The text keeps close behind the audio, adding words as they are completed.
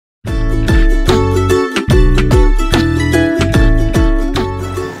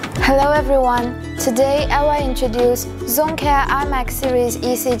Today, I will introduce Zoncare iMAC series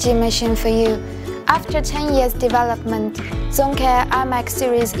ECG machine for you. After 10 years development, Zoncare iMAC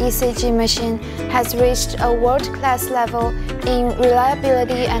series ECG machine has reached a world-class level in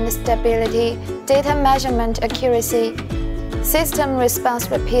reliability and stability, data measurement accuracy, system response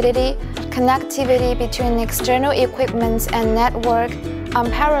rapidity, connectivity between external equipment and network,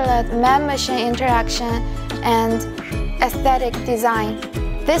 unparalleled man-machine interaction, and aesthetic design.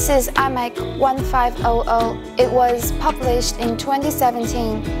 This is iMAC1500. It was published in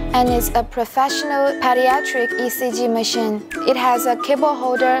 2017 and is a professional pediatric ECG machine. It has a cable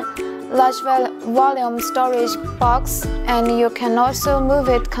holder, large volume storage box, and you can also move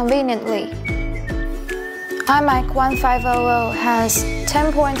it conveniently. iMAC1500 has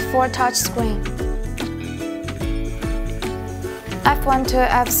 10.4 touchscreen. F1 to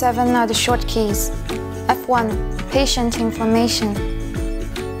F7 are the short keys. F1, patient information.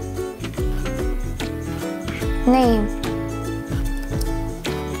 Name,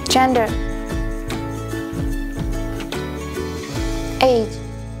 gender, age,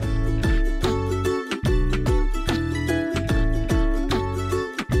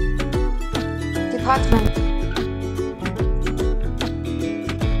 department,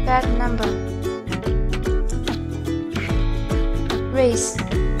 bed number, race,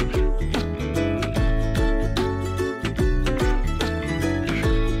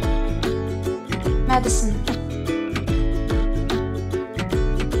 medicine,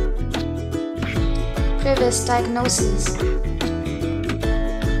 previous diagnosis,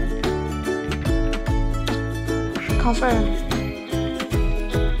 confirm.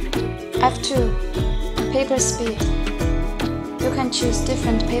 F2, paper speed. You can choose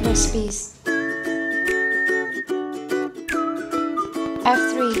different paper speeds.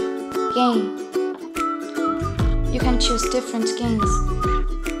 F3, gain. You can choose different gains.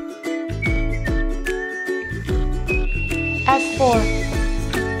 F4,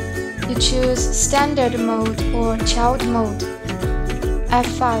 you choose standard mode or child mode.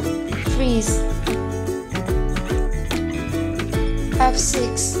 F5, freeze.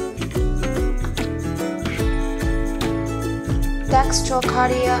 F6,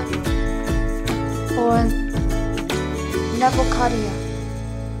 dextrocardia or levocardia.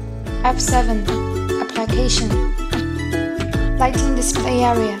 F7, application. Lighting display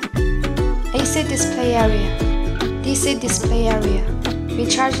area, AC display area, DC display area,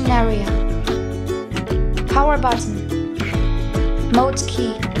 recharging area, power button, mode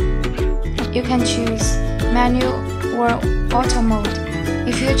key. You can choose manual or auto mode.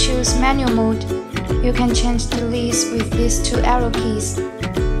 If you choose manual mode, you can change the leads with these two arrow keys.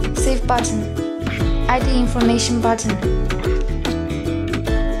 Save button, ID information button,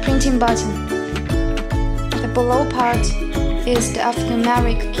 printing button. The below part is the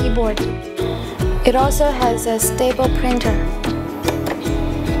alphanumeric keyboard. It also has a stable printer.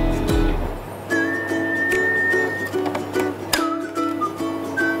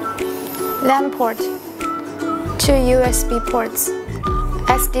 LAN port, 2 USB ports,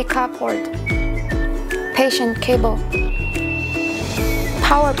 SD card port, patient cable,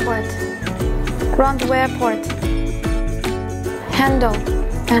 power port, ground wire port, handle,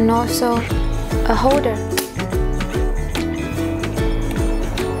 and also a holder.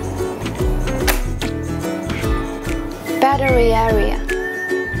 Battery area.